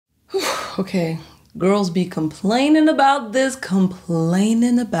Okay, girls be complaining about this,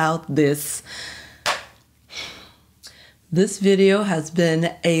 This video has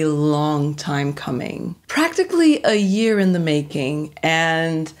been a long time coming, practically a year in the making,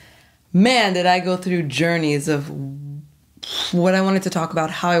 and man, did I go through journeys of what I wanted to talk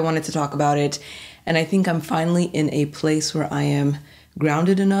about, how I wanted to talk about it, and I think I'm finally in a place where I am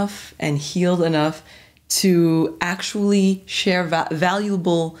grounded enough and healed enough to actually share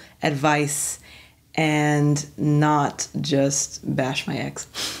valuable advice and not just bash my ex.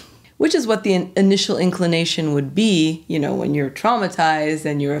 Which is what the initial inclination would be, you know, when you're traumatized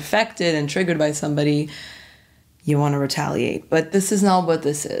and you're affected and triggered by somebody, you want to retaliate. But this is not what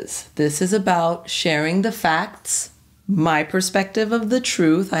this is. This is about sharing the facts, my perspective of the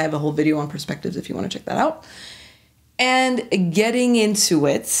truth. I have a whole video on perspectives if you want to check that out. And getting into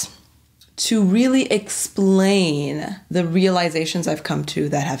it to really explain the realizations I've come to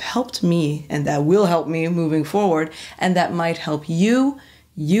that have helped me and that will help me moving forward and that might help you,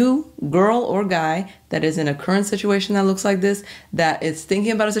 girl or guy, that is in a current situation that looks like this, that is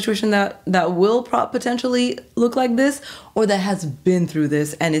thinking about a situation that will potentially look like this, or that has been through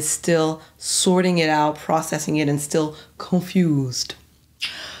this and is still sorting it out, processing it, and still confused.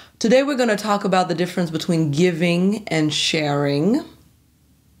 Today we're going to talk about the difference between giving and sharing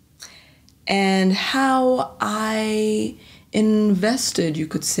and how I invested, you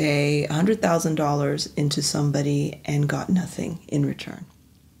could say, $100,000 into somebody and got nothing in return.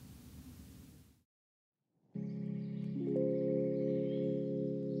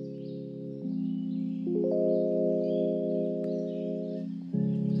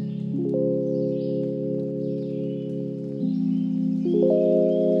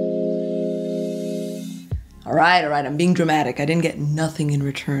 All right, I'm being dramatic. I didn't get nothing in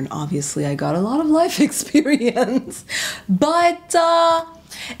return. Obviously, I got a lot of life experience. But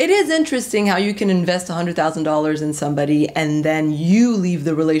it is interesting how you can invest $100,000 in somebody and then you leave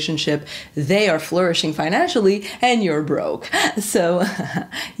the relationship. They are flourishing financially and you're broke. So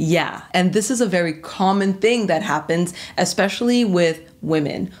yeah, and this is a very common thing that happens, especially with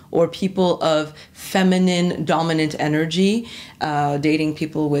women or people of feminine dominant energy, dating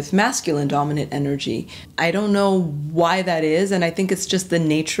people with masculine dominant energy. I don't know why that is, and I think it's just the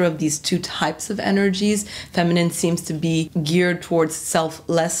nature of these two types of energies. Feminine seems to be geared towards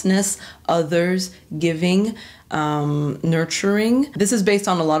selflessness, others, giving, nurturing. This is based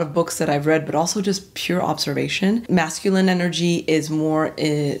on a lot of books that I've read, but also just pure observation. Masculine energy is more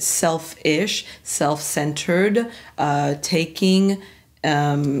selfish, self-centered, taking,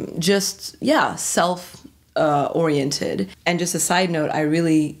 self-oriented. And just a side note, I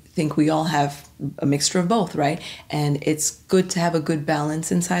really think we all have a mixture of both, right? And it's good to have a good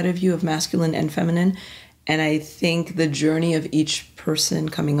balance inside of you of masculine and feminine. And I think the journey of each person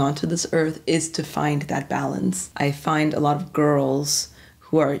coming onto this earth is to find that balance. I find a lot of girls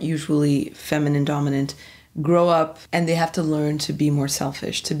who are usually feminine dominant grow up and they have to learn to be more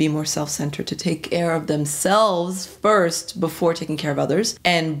selfish, to be more self-centered, to take care of themselves first before taking care of others.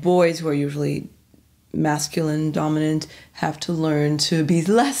 And boys who are usually masculine dominant have to learn to be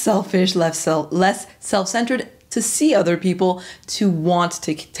less selfish, less self-centered, to see other people, to want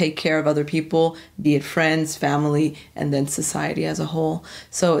to take care of other people, be it friends, family, and then society as a whole.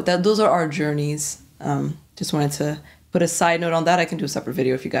 So those are our journeys. Just wanted to put a side note on that. I can do a separate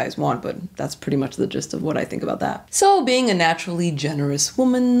video if you guys want, but that's pretty much the gist of what I think about that. So being a naturally generous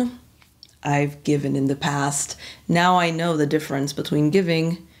woman, I've given in the past. Now I know the difference between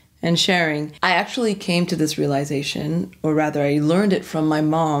giving and sharing. I actually came to this realization, or rather I learned it from my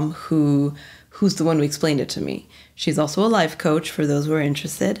mom, who's the one who explained it to me. She's also a life coach for those who are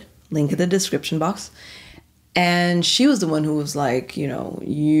interested. Link in the description box. And she was the one who was like, you know,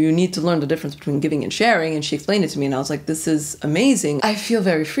 you need to learn the difference between giving and sharing. And she explained it to me and I was like, this is amazing. I feel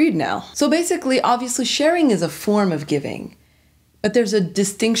very freed now. So basically, obviously, sharing is a form of giving. But there's a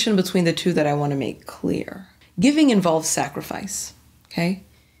distinction between the two that I want to make clear. Giving involves sacrifice, okay?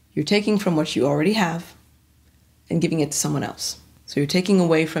 You're taking from what you already have and giving it to someone else. So you're taking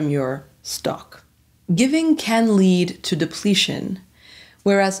away from your stock. Giving can lead to depletion,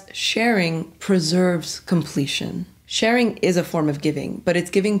 whereas sharing preserves completion. Sharing is a form of giving, but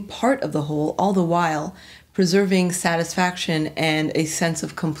it's giving part of the whole, all the while preserving satisfaction and a sense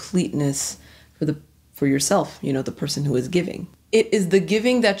of completeness for yourself, you know, the person who is giving. It is the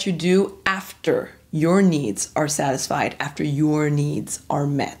giving that you do after your needs are satisfied, after your needs are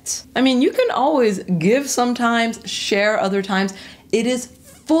met. I mean, you can always give sometimes, share other times. It is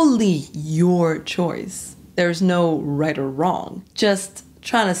fully your choice. There's no right or wrong. Just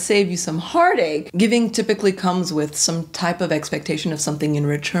trying to save you some heartache. Giving typically comes with some type of expectation of something in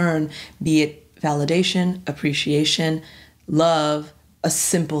return, be it validation, appreciation, love, a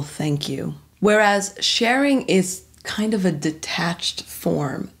simple thank you. Whereas sharing is kind of a detached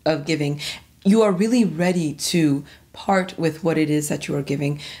form of giving. You are really ready to part with what it is that you are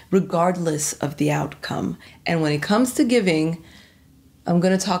giving, regardless of the outcome. And when it comes to giving, I'm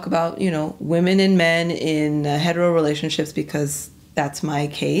going to talk about, women and men in hetero relationships because that's my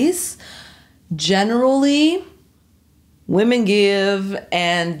case. Generally, women give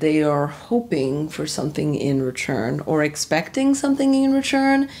and they are hoping for something in return or expecting something in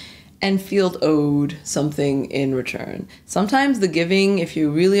return and feel owed something in return. Sometimes the giving, if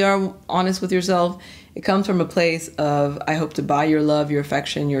you really are honest with yourself, it comes from a place of, I hope to buy your love, your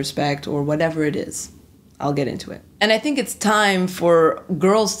affection, your respect, or whatever it is. I'll get into it. And I think it's time for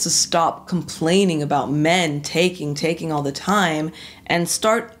girls to stop complaining about men taking all the time and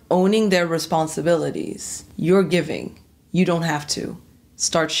start owning their responsibilities. You're giving. You don't have to.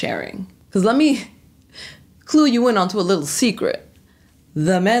 Start sharing. Because let me clue you in onto a little secret.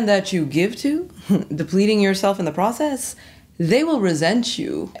 The men that you give to, depleting yourself in the process, they will resent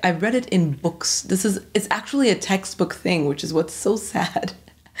you. I've read it in books. It's actually a textbook thing, which is what's so sad.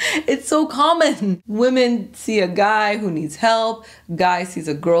 It's so common. Women see a guy who needs help. Guy sees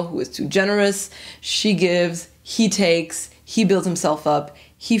a girl who is too generous. She gives, he takes, he builds himself up.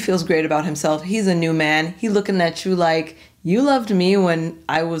 He feels great about himself. He's a new man. He's looking at you like, you loved me when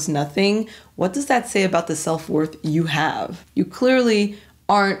I was nothing. What does that say about the self-worth you have? You clearly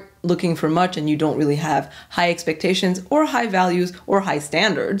aren't looking for much and you don't really have high expectations or high values or high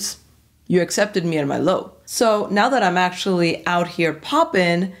standards. You accepted me at my low. So now that I'm actually out here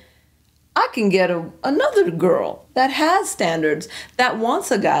popping, I can get another girl that has standards, that wants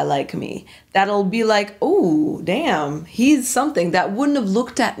a guy like me, that'll be like, oh, damn, he's something, that wouldn't have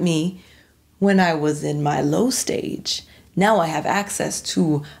looked at me when I was in my low stage. Now I have access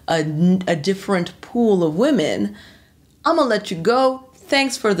to a different pool of women. I'm gonna let you go.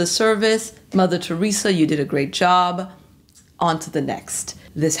 Thanks for the service. Mother Teresa, you did a great job. On to the next.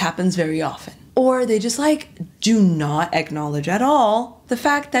 This happens very often. Or they just do not acknowledge at all the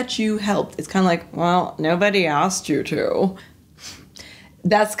fact that you helped. It's kind of like, well, nobody asked you to.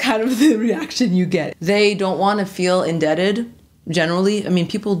 That's kind of the reaction you get. They don't want to feel indebted. Generally,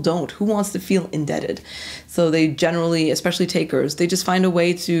 people don't. Who wants to feel indebted? So they generally, especially takers, they just find a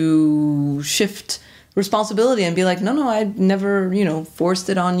way to shift responsibility and be like, no, I never, forced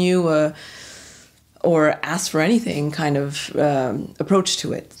it on you, or asked for anything kind of approach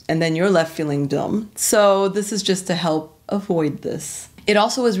to it. And then you're left feeling dumb. So this is just to help avoid this. It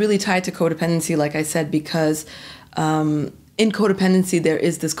also is really tied to codependency, like I said, because in codependency, there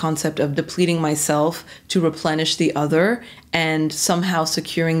is this concept of depleting myself to replenish the other and somehow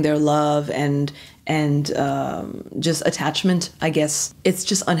securing their love and just attachment, I guess. It's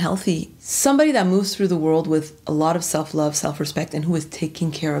just unhealthy. Somebody that moves through the world with a lot of self-love, self-respect, and who is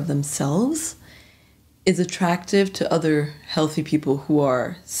taking care of themselves is attractive to other healthy people who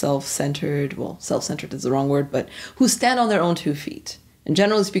are self-centered. Well, self-centered is the wrong word, but who stand on their own 2 feet. And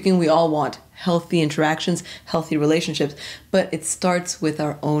generally speaking, we all want healthy interactions, healthy relationships, but it starts with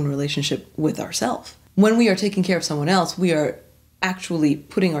our own relationship with ourselves. When we are taking care of someone else, we are actually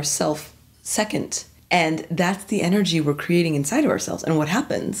putting ourselves second. And that's the energy we're creating inside of ourselves. And what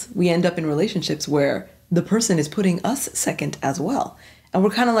happens? We end up in relationships where the person is putting us second as well. And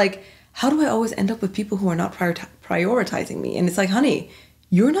we're kind of like, how do I always end up with people who are not prioritizing me? And it's like, honey,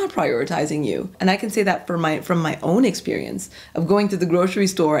 you're not prioritizing you. And I can say that from my own experience of going to the grocery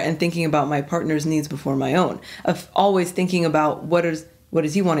store and thinking about my partner's needs before my own, of always thinking about what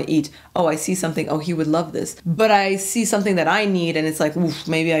does he want to eat? Oh, I see something. Oh, he would love this. But I see something that I need and it's like, oof,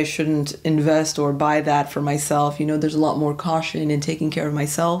 maybe I shouldn't invest or buy that for myself. There's a lot more caution in taking care of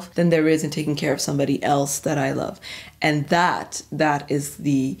myself than there is in taking care of somebody else that I love. And that is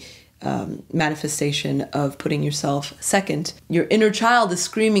the manifestation of putting yourself second. Your inner child is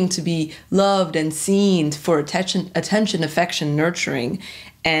screaming to be loved and seen, for attention, affection, nurturing,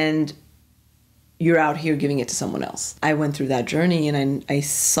 and you're out here giving it to someone else. I went through that journey and I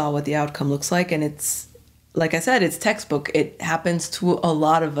saw what the outcome looks like, and it's, like I said, it's textbook. It happens to a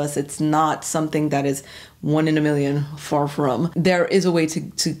lot of us. It's not something that is 1 in a million, far from. There is a way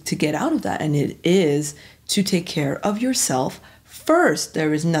to get out of that, and it is to take care of yourself first.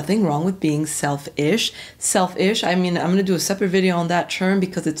 There is nothing wrong with being selfish. Selfish, I'm going to do a separate video on that term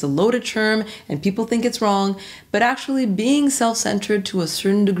because it's a loaded term and people think it's wrong. But actually being self-centered to a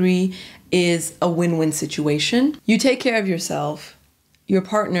certain degree is a win-win situation. You take care of yourself, your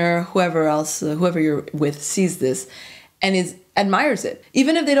partner, whoever you're with sees this, and admires it.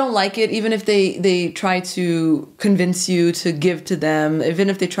 Even if they don't like it, even if they try to convince you to give to them, even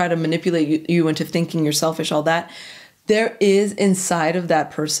if they try to manipulate you into thinking you're selfish, all that, there is inside of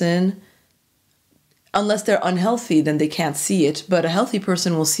that person, unless they're unhealthy, then they can't see it. But a healthy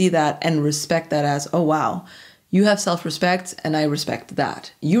person will see that and respect that as, oh, wow, you have self-respect and I respect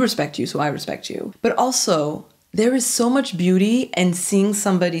that. You respect you, so I respect you. But also, there is so much beauty in seeing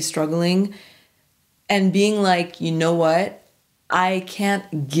somebody struggling and being like, you know what? I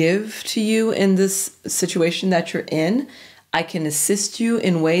can't give to you in this situation that you're in. I can assist you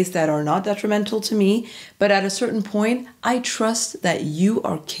in ways that are not detrimental to me, but at a certain point, I trust that you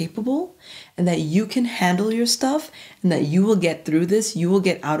are capable and that you can handle your stuff and that you will get through this, you will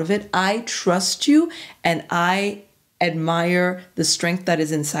get out of it. I trust you and I admire the strength that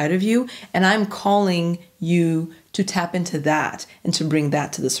is inside of you, and I'm calling you to tap into that and to bring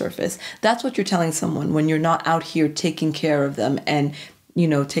that to the surface. That's what you're telling someone when you're not out here taking care of them and,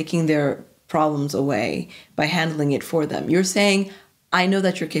 taking their problems away by handling it for them. You're saying, I know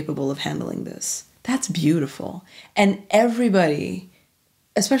that you're capable of handling this. That's beautiful. And everybody,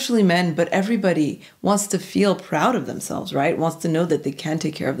 especially men, but everybody wants to feel proud of themselves, right? Wants to know that they can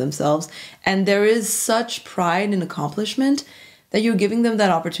take care of themselves. And there is such pride and accomplishment that you're giving them that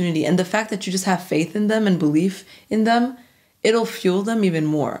opportunity. And the fact that you just have faith in them and belief in them, it'll fuel them even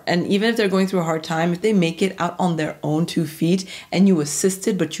more. And even if they're going through a hard time, if they make it out on their own 2 feet and you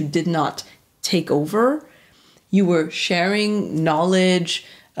assisted, but you did not take over, you were sharing knowledge,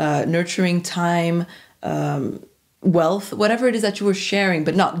 nurturing time, wealth, whatever it is that you were sharing,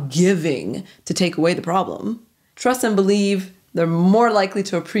 but not giving to take away the problem. Trust and believe they're more likely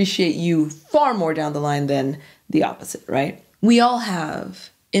to appreciate you far more down the line than the opposite, right? We all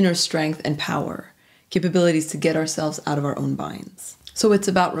have inner strength and power, capabilities to get ourselves out of our own binds. So it's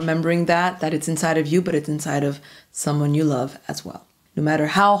about remembering that it's inside of you, but it's inside of someone you love as well. No matter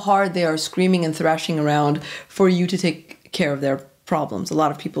how hard they are screaming and thrashing around for you to take care of their problems. A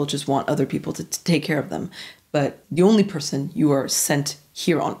lot of people just want other people to take care of them. But the only person you are sent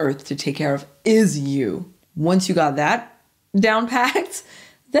here on earth to take care of is you. Once you got that down packed,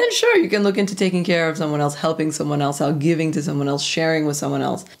 then sure, you can look into taking care of someone else, helping someone else out, giving to someone else, sharing with someone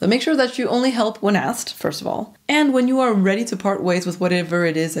else. But make sure that you only help when asked, first of all. And when you are ready to part ways with whatever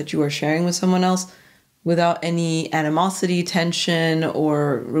it is that you are sharing with someone else, without any animosity, tension,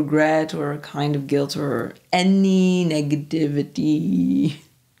 or regret, or kind of guilt, or any negativity.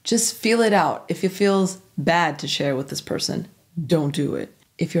 Just feel it out. If it feels bad to share with this person, don't do it.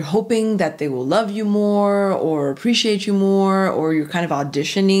 If you're hoping that they will love you more or appreciate you more, or you're kind of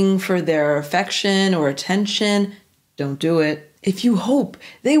auditioning for their affection or attention, don't do it. If you hope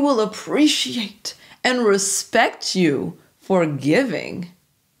they will appreciate and respect you for giving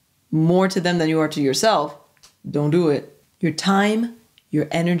more to them than you are to yourself, don't do it. Your time, your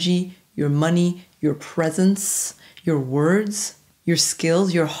energy, your money, your presence, your words, your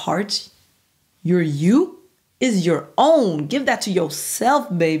skills, your heart, your you is your own. Give that to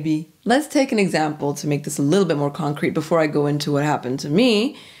yourself, baby. Let's take an example to make this a little bit more concrete before I go into what happened to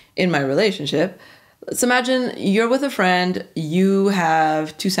me in my relationship. Let's imagine you're with a friend, you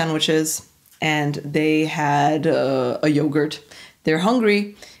have 2 sandwiches, and they had a yogurt. They're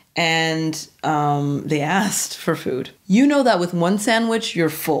hungry, and they asked for food. You know that with 1 sandwich, you're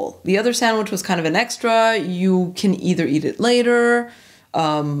full. The other sandwich was kind of an extra. You can either eat it later,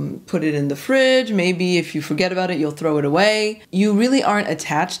 put it in the fridge. Maybe if you forget about it, you'll throw it away. You really aren't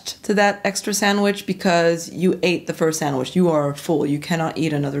attached to that extra sandwich because you ate the first sandwich. You are full. You cannot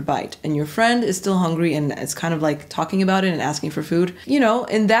eat another bite. And your friend is still hungry and is kind of like talking about it and asking for food.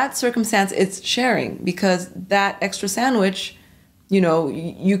 In that circumstance, it's sharing, because that extra sandwich,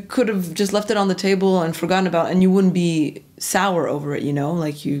 you could have just left it on the table and forgotten about it, and you wouldn't be sour over it,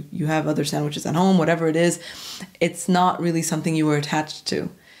 like you have other sandwiches at home, whatever it is. It's not really something you were attached to.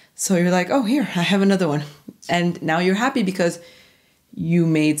 So you're like, oh, here, I have another one. And now you're happy because you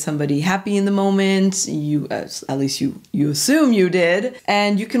made somebody happy in the moment. You, at least you assume you did,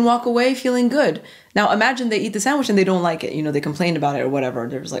 and you can walk away feeling good. Now imagine they eat the sandwich and they don't like it. They complained about it or whatever.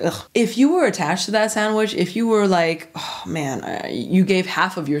 They're just like, ugh. If you were attached to that sandwich, if you were like, oh man, you gave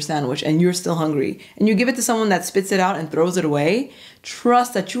half of your sandwich and you're still hungry, and you give it to someone that spits it out and throws it away,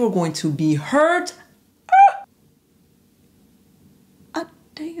 trust that you are going to be hurt.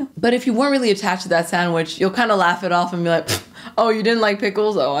 Damn. But if you weren't really attached to that sandwich, you'll kind of laugh it off and be like, oh, you didn't like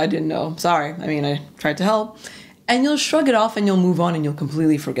pickles? Oh, I didn't know. Sorry. I tried to help. And you'll shrug it off and you'll move on and you'll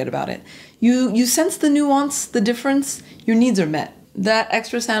completely forget about it. You sense the nuance, the difference. Your needs are met. That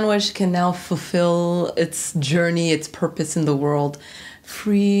extra sandwich can now fulfill its journey, its purpose in the world,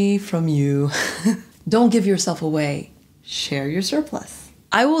 free from you. Don't give yourself away. share your surplus.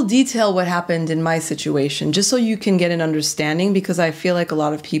 I will detail what happened in my situation just so you can get an understanding, because I feel like a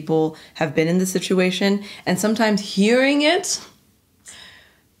lot of people have been in this situation, and sometimes hearing it,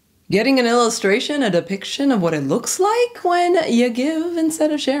 getting an illustration, a depiction of what it looks like when you give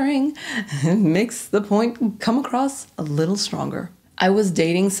instead of sharing makes the point come across a little stronger. I was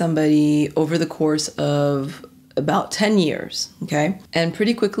dating somebody over the course of about 10 years, okay? And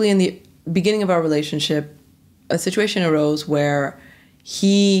pretty quickly in the beginning of our relationship, a situation arose where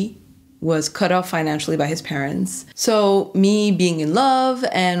he was cut off financially by his parents. So me being in love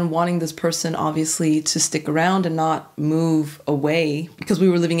and wanting this person obviously to stick around and not move away, because we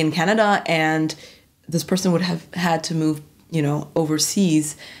were living in Canada and this person would have had to move,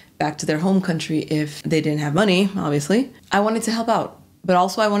 overseas back to their home country if they didn't have money, obviously. I wanted to help out, but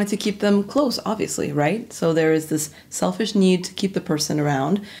also I wanted to keep them close, obviously, right? So there is this selfish need to keep the person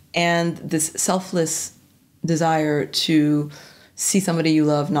around and this selfless desire to see somebody you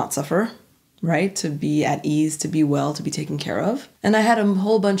love not suffer, right? To be at ease, to be well, to be taken care of. And I had a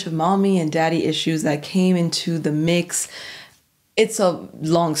whole bunch of mommy and daddy issues that came into the mix. It's a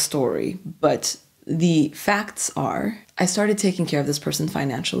long story, but the facts are I started taking care of this person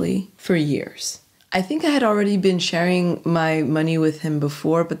financially for years. I think I had already been sharing my money with him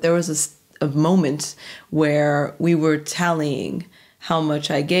before, but there was a moment where we were tallying how much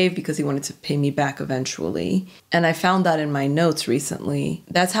I gave because he wanted to pay me back eventually. And I found that in my notes recently.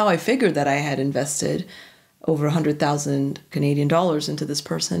 That's how I figured that I had invested over 100,000 Canadian dollars into this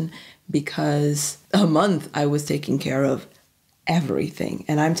person, because a month I was taking care of everything.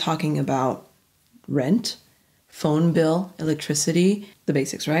 And I'm talking about rent, phone bill, electricity, the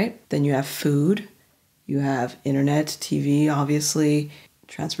basics, right? Then you have food, you have internet, TV, obviously,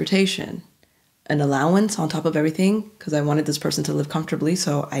 transportation, an allowance on top of everything, because I wanted this person to live comfortably,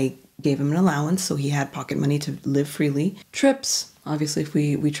 so I gave him an allowance so he had pocket money to live freely. Trips, obviously if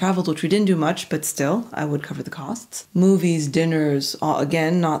we traveled, which we didn't do much, but still, I would cover the costs. Movies, dinners,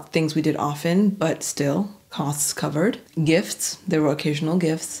 again, not things we did often, but still, costs covered. Gifts, there were occasional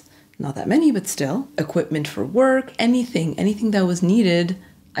gifts, not that many, but still. Equipment for work, anything that was needed,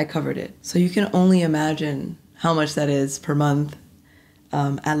 I covered it. So you can only imagine how much that is per month.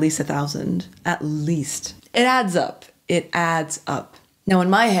 At least 1,000, at least. It adds up. It adds up. Now in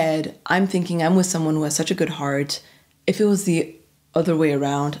my head, I'm thinking I'm with someone who has such a good heart. If it was the other way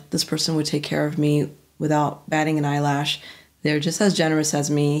around, this person would take care of me without batting an eyelash. They're just as generous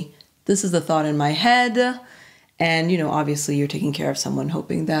as me. This is the thought in my head. And, obviously you're taking care of someone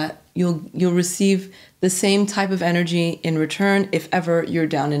hoping that you'll receive the same type of energy in return if ever you're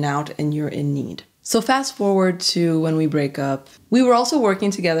down and out and you're in need. So fast forward to when we break up. We were also working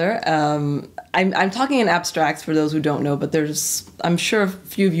together. I'm talking in abstracts for those who don't know, but I'm sure a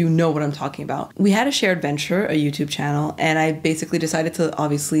few of you know what I'm talking about. We had a shared venture, a YouTube channel, and I basically decided to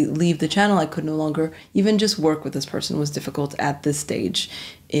obviously leave the channel. I could no longer even just work with this person. It was difficult at this stage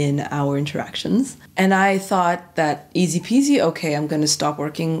in our interactions. And I thought that easy peasy, okay, I'm going to stop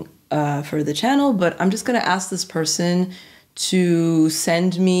working for the channel, but I'm just going to ask this person to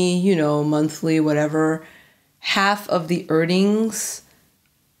send me, monthly, whatever, half of the earnings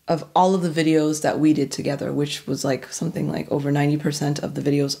of all of the videos that we did together, which was something like over 90% of the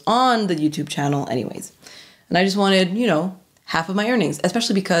videos on the YouTube channel anyways. And I just wanted, half of my earnings,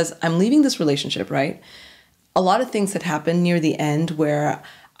 especially because I'm leaving this relationship, right? A lot of things had happened near the end where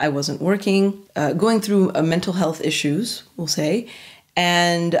I wasn't working, going through mental health issues, we'll say,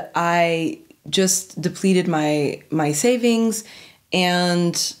 and I just depleted my savings,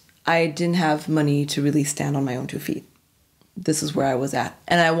 and I didn't have money to really stand on my own 2 feet. This is where I was at.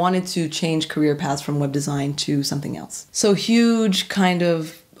 And I wanted to change career paths from web design to something else. So huge kind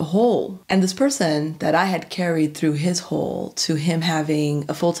of hole. And this person that I had carried through his hole to him having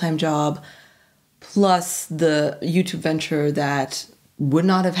a full-time job, plus the YouTube venture that would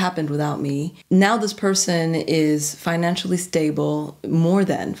not have happened without me. Now this person is financially stable, more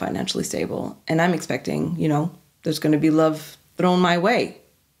than financially stable. And I'm expecting, there's going to be love thrown my way.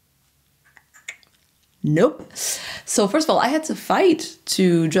 Nope. So first of all, I had to fight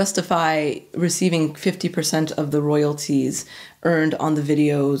to justify receiving 50% of the royalties earned on the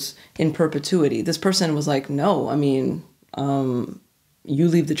videos in perpetuity. This person was like, no, you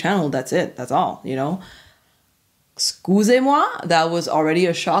leave the channel, that's it, that's all, Excusez-moi, that was already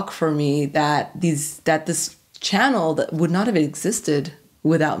a shock for me that this channel that would not have existed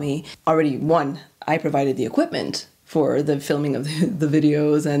without me. Already, one, I provided the equipment for the filming of the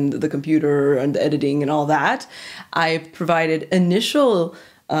videos and the computer and the editing and all that. I provided initial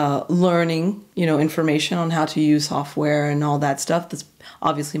learning, information on how to use software and all that stuff. That's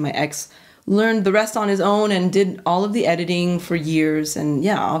obviously my ex learned the rest on his own and did all of the editing for years. And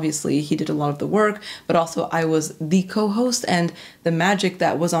yeah, obviously he did a lot of the work, but also I was the co-host, and the magic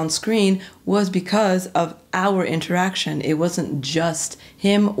that was on screen was because of our interaction. It wasn't just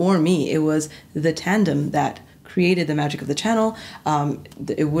him or me. It was the tandem that created the magic of the channel.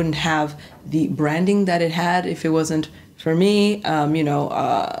 It wouldn't have the branding that it had if it wasn't for me.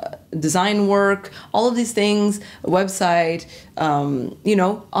 Design work, all of these things, a website,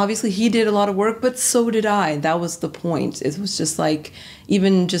 obviously he did a lot of work, but so did I. That was the point. It was just like,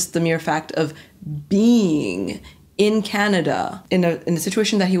 even just the mere fact of being in Canada in a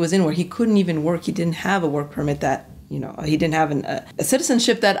situation that he was in where he couldn't even work. He didn't have a work permit that, he didn't have a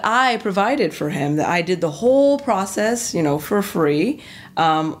citizenship that I provided for him, that I did the whole process, for free.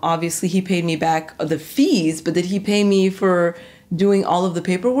 Obviously he paid me back the fees, but did he pay me for doing all of the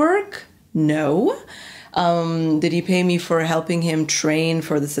paperwork? No. Did he pay me for helping him train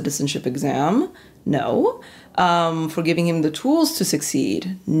for the citizenship exam? No. For giving him the tools to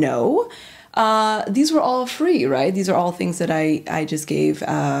succeed? No. These were all free, right? These are all things that I just gave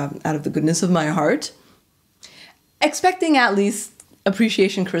out of the goodness of my heart, expecting at least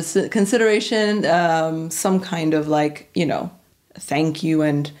appreciation, consideration, some kind of thank you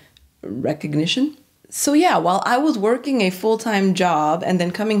and recognition. So yeah, while I was working a full-time job and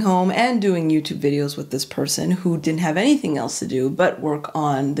then coming home and doing YouTube videos with this person who didn't have anything else to do but work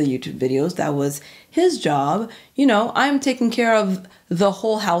on the YouTube videos, that was his job. I'm taking care of the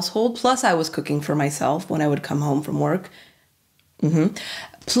whole household, plus I was cooking for myself when I would come home from work.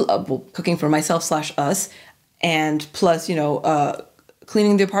 Cooking for myself / us, and plus,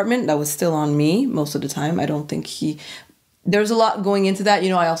 cleaning the apartment, that was still on me most of the time. I don't think there's a lot going into that.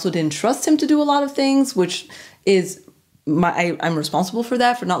 I also didn't trust him to do a lot of things, which is I'm responsible for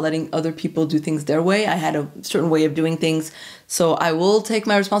that, for not letting other people do things their way. I had a certain way of doing things. So I will take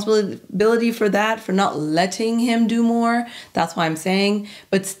my responsibility for that, for not letting him do more. That's why I'm saying,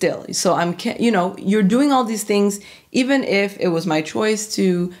 but still, so you're doing all these things, even if it was my choice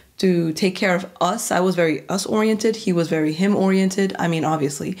to take care of us. I was very us-oriented. He was very him-oriented. I mean,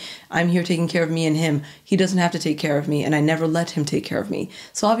 obviously, I'm here taking care of me and him. He doesn't have to take care of me, and I never let him take care of me.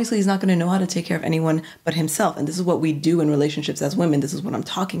 So obviously, he's not going to know how to take care of anyone but himself. And this is what we do in relationships as women. This is what I'm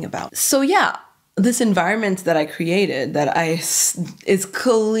talking about. So yeah, this environment that I created, is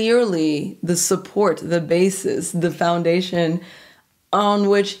clearly the support, the basis, the foundation on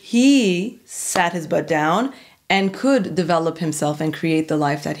which he sat his butt down and could develop himself and create the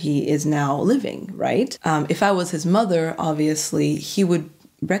life that he is now living, right? If I was his mother, obviously, he would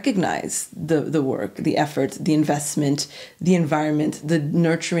recognize the work, the effort, the investment, the environment, the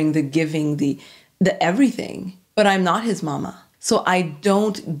nurturing, the giving, the everything. But I'm not his mama. So I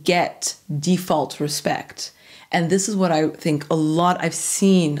don't get default respect. And this is what I think I've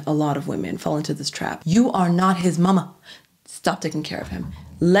seen a lot of women fall into this trap. You are not his mama. Stop taking care of him.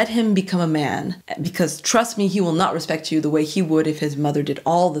 Let him become a man, because trust me, he will not respect you the way he would if his mother did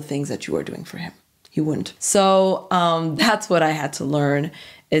all the things that you are doing for him. He wouldn't. So that's what I had to learn,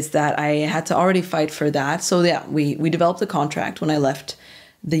 is that I had to already fight for that. So yeah, we developed a contract when I left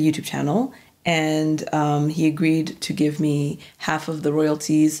the YouTube channel, and he agreed to give me half of the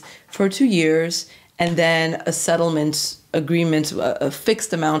royalties for 2 years, and then a settlement agreement, a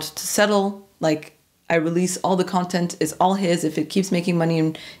fixed amount to settle, I release all the content, it's all his. If it keeps making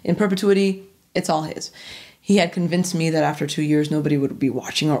money in perpetuity, it's all his. He had convinced me that after 2 years, nobody would be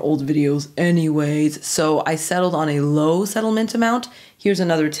watching our old videos anyways. So I settled on a low settlement amount. Here's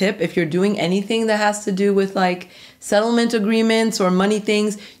another tip. If you're doing anything that has to do with settlement agreements or money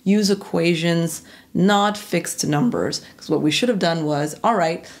things, use equations, not fixed numbers. Because what we should have done was, all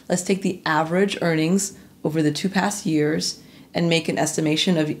right, let's take the average earnings over the 2 past years and make an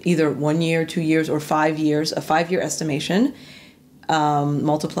estimation of either 1 year, 2 years, or 5 years, a 5-year estimation.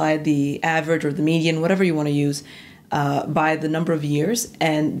 Multiply the average or the median, whatever you want to use, by the number of years,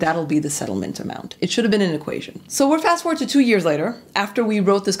 and that'll be the settlement amount. It should have been an equation. So we're fast forward to 2 years later. After we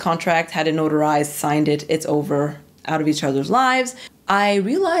wrote this contract, had it notarized, signed it, it's over, out of each other's lives. I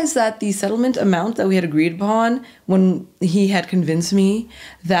realized that the settlement amount that we had agreed upon, when he had convinced me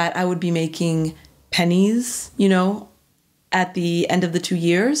that I would be making pennies, at the end of the 2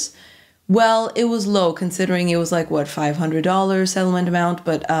 years, well, it was low considering it was $500 settlement amount,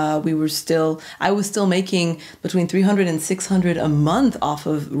 but I was still making between $300 and $600 a month off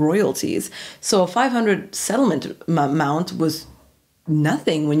of royalties. So a $500 settlement amount was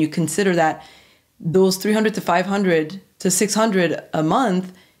nothing when you consider that those $300 to $500 to $600 a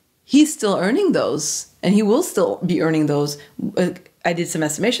month, he's still earning those, and he will still be earning those. I did some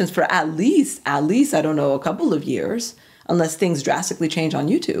estimations for at least, I don't know, a couple of years, unless things drastically change on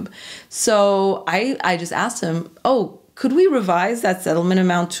YouTube. So I just asked him, oh, could we revise that settlement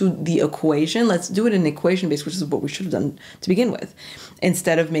amount to the equation? Let's do it in equation based, which is what we should have done to begin with,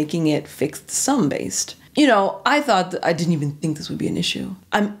 instead of making it fixed sum based. You know, I thought I didn't even think this would be an issue.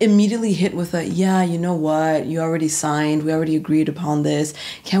 I'm immediately hit with a, yeah, you know what? You already signed. We already agreed upon this.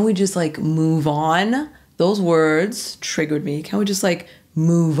 Can we just like move on? Those words triggered me. Can we just like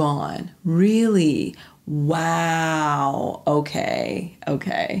move on? Really? Wow. Okay.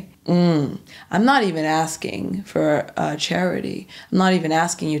 I'm not even asking for charity. I'm not even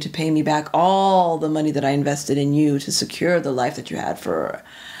asking you to pay me back all the money that I invested in you to secure the life that you had for,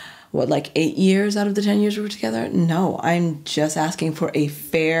 what, like 8 years out of the 10 years we were together? No, I'm just asking for a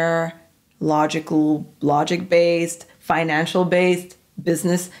fair, logic-based, financial-based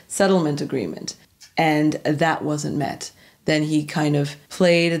business settlement agreement. And that wasn't met. Then he kind of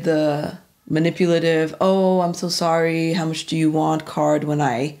played the manipulative, oh, I'm so sorry, how much do you want card when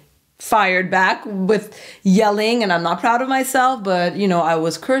I fired back with yelling, and I'm not proud of myself, but you know, I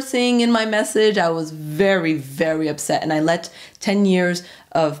was cursing in my message. I was very, very upset, and I let 10 years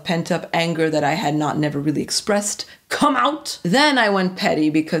of pent-up anger that I had never really expressed come out. Then I went petty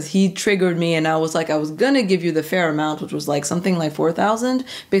because he triggered me, and I was like, I was gonna give you the fair amount, which was like something like 4,000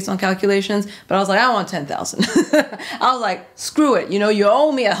 based on calculations, but I was like, I want 10,000. I was like, screw it, you know, you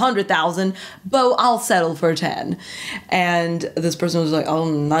owe me 100,000, but I'll settle for 10. And this person was like, oh,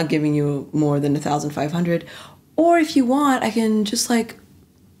 I'm not giving you more than 1,500. Or if you want, I can just like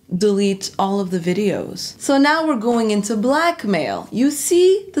delete all of the videos. So now we're going into blackmail. You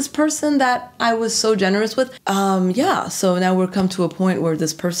see this person that I was so generous with? Yeah, so now we're come to a point where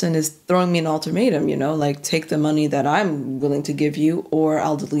this person is throwing me an ultimatum, you know, like take the money that I'm willing to give you or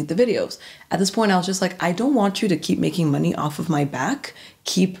I'll delete the videos. At this point, I was just like, I don't want you to keep making money off of my back,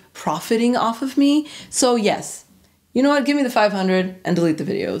 keep profiting off of me. So yes, you know what, give me the 500 and delete the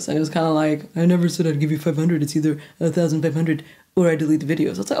videos. And it was kind of like, I never said I'd give you 500. It's either 1,500 or I delete the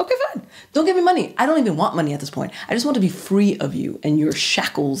videos. I was like, okay, fine. Don't give me money. I don't even want money at this point. I just want to be free of you and your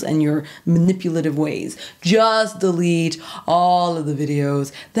shackles and your manipulative ways. Just delete all of the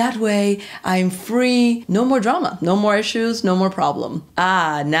videos. That way I'm free. No more drama, no more issues, no more problem.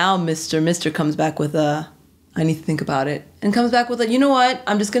 Now Mr. comes back with a, I need to think about it. And comes back with a, you know what?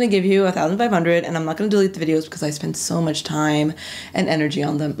 I'm just going to give you 1,500 and I'm not going to delete the videos because I spent so much time and energy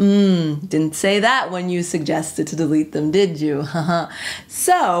on them. Didn't say that when you suggested to delete them, did you?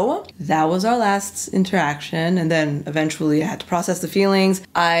 So that was our last interaction. And then eventually I had to process the feelings.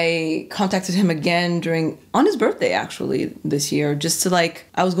 I contacted him again on his birthday, actually, this year, just to like,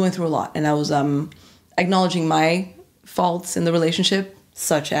 I was going through a lot and I was acknowledging my faults in the relationship,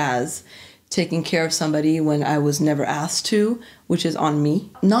 such as taking care of somebody when I was never asked to, which is on me.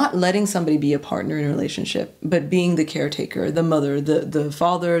 Not letting somebody be a partner in a relationship, but being the caretaker, the mother, the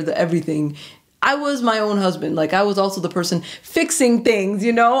father, the everything. I was my own husband. Like, I was also the person fixing things,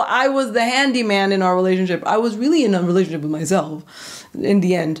 you know? I was the handyman in our relationship. I was really in a relationship with myself in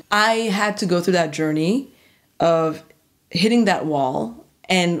the end. I had to go through that journey of hitting that wall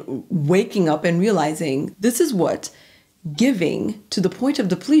and waking up and realizing this is what giving to the point of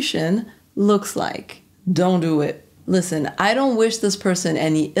depletion looks like. Don't do it. Listen, I don't wish this person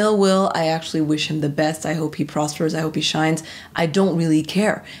any ill will. I actually wish him the best. I hope he prospers. I hope he shines. I don't really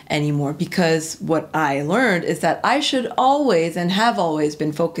care anymore because what I learned is that I should always and have always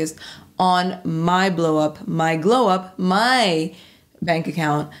been focused on my blow up, my glow up, my bank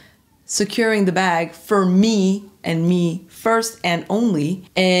account, securing the bag for me and me first and only,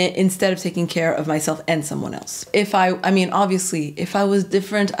 instead of taking care of myself and someone else. I mean, obviously, if I was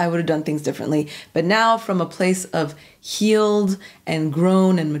different, I would have done things differently. But now from a place of healed and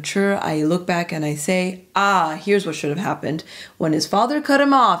grown and mature, I look back and I say, here's what should have happened. When his father cut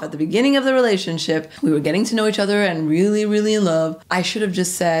him off at the beginning of the relationship, we were getting to know each other and really, really in love. I should have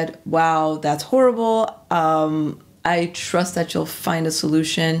just said, wow, that's horrible. I trust that you'll find a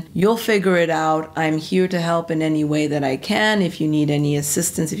solution. You'll figure it out. I'm here to help in any way that I can. If you need any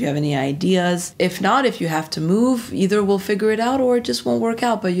assistance, if you have any ideas. If not, if you have to move, either we'll figure it out or it just won't work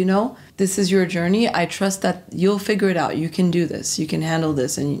out. But you know, this is your journey. I trust that you'll figure it out. You can do this. You can handle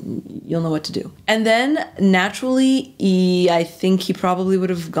this and you'll know what to do. And then naturally, I think he probably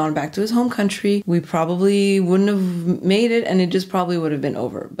would have gone back to his home country. We probably wouldn't have made it and it just probably would have been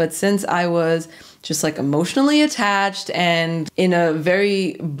over. But since I was just like emotionally attached and in a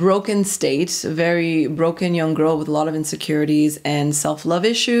very broken state, a very broken young girl with a lot of insecurities and self-love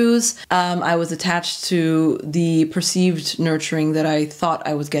issues, I was attached to the perceived nurturing that I thought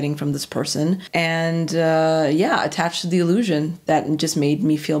I was getting from this person, and yeah, attached to the illusion that just made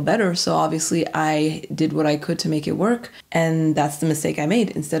me feel better. So obviously I did what I could to make it work, and that's the mistake I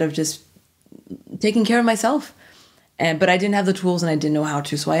made, instead of just taking care of myself. But I didn't have the tools and I didn't know how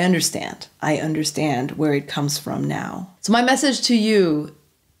to, so I understand where it comes from now. So my message to you,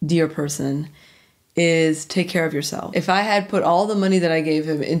 dear person, is take care of yourself. If I had put all the money that I gave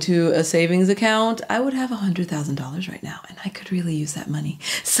him into a savings account, I would have $100,000 right now, and I could really use that money.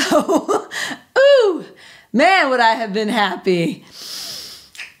 So, ooh, man, would I have been happy.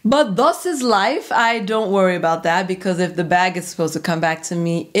 But thus is life. I don't worry about that, because if the bag is supposed to come back to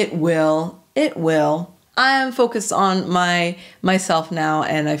me, it will. It will. I am focused on myself now,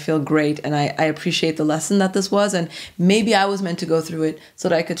 and I feel great, and I appreciate the lesson that this was, and maybe I was meant to go through it so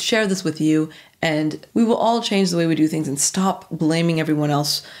that I could share this with you, and we will all change the way we do things and stop blaming everyone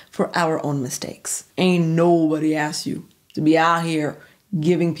else for our own mistakes. Ain't nobody asked you to be out here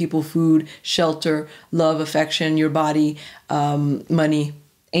giving people food, shelter, love, affection, your body, money.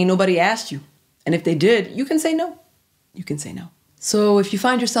 Ain't nobody asked you. And if they did, you can say no. You can say no. So if you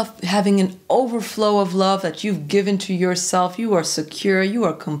find yourself having an overflow of love that you've given to yourself, you are secure, you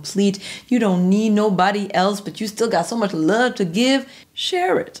are complete, you don't need nobody else, but you still got so much love to give,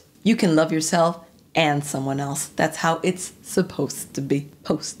 share it. You can love yourself and someone else. That's how it's supposed to be.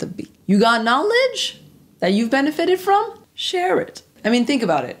 You got knowledge that you've benefited from? Share it. I mean, think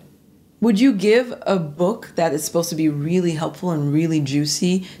about it. Would you give a book that is supposed to be really helpful and really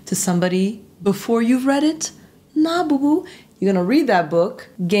juicy to somebody before you've read it? Nah, boo-boo. You're going to read that book,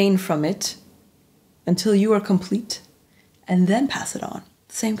 gain from it until you are complete, and then pass it on.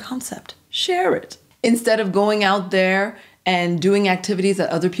 Same concept. Share it. Instead of going out there and doing activities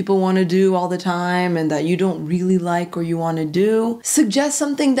that other people want to do all the time and that you don't really like or you want to do, suggest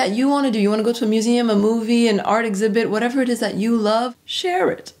something that you want to do. You want to go to a museum, a movie, an art exhibit, whatever it is that you love,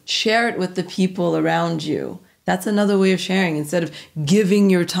 share it. Share it with the people around you. That's another way of sharing, instead of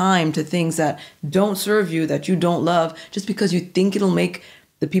giving your time to things that don't serve you, that you don't love, just because you think it'll make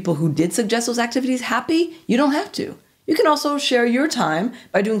the people who did suggest those activities happy. You don't have to. You can also share your time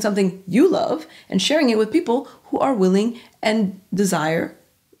by doing something you love and sharing it with people who are willing and desire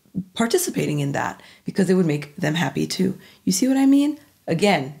participating in that, because it would make them happy too. You see what I mean?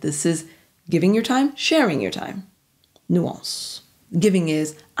 Again, this is giving your time, sharing your time. Nuance. Giving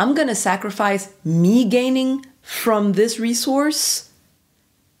is, I'm going to sacrifice me gaining from this resource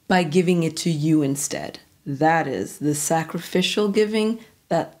by giving it to you instead. That is the sacrificial giving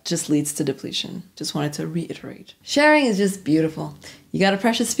that just leads to depletion. Just wanted to reiterate. Sharing is just beautiful. You got a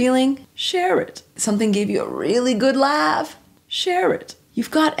precious feeling? Share it. Something gave you a really good laugh? Share it.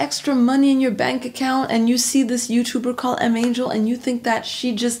 You've got extra money in your bank account and you see this YouTuber called M. Angel and you think that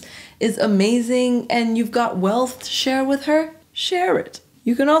she just is amazing and you've got wealth to share with her? Share it.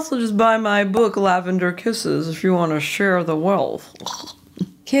 You can also just buy my book, Lavender Kisses, if you want to share the wealth.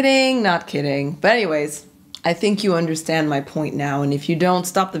 Kidding, not kidding. But anyways, I think you understand my point now, and if you don't,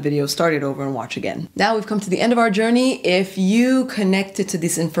 stop the video, start it over and watch again. Now we've come to the end of our journey. If you connected to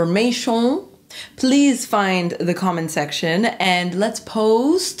this information, please find the comment section and let's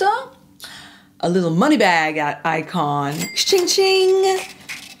post a little money bag icon. Ching ching!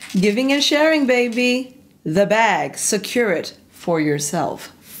 Giving and sharing, baby. The bag, secure it for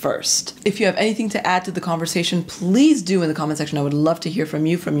yourself first. If you have anything to add to the conversation, please do in the comment section. I would love to hear from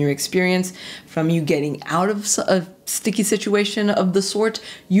you, from your experience, from you getting out of a sticky situation of the sort,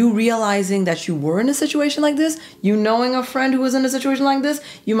 you realizing that you were in a situation like this, you knowing a friend who was in a situation like this,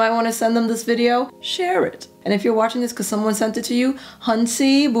 you might want to send them this video, share it. And if you're watching this because someone sent it to you,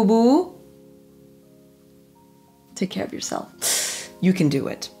 Hansi, boo-boo, take care of yourself. You can do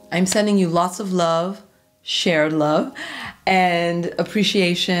it. I'm sending you lots of love, shared love, and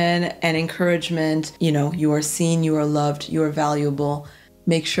appreciation and encouragement. You know, you are seen, you are loved, you are valuable.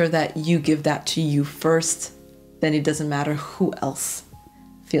 Make sure that you give that to you first. Then it doesn't matter who else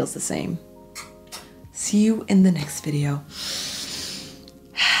feels the same. See you in the next video.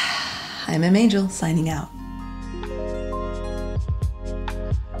 I'm M. Angel, signing out.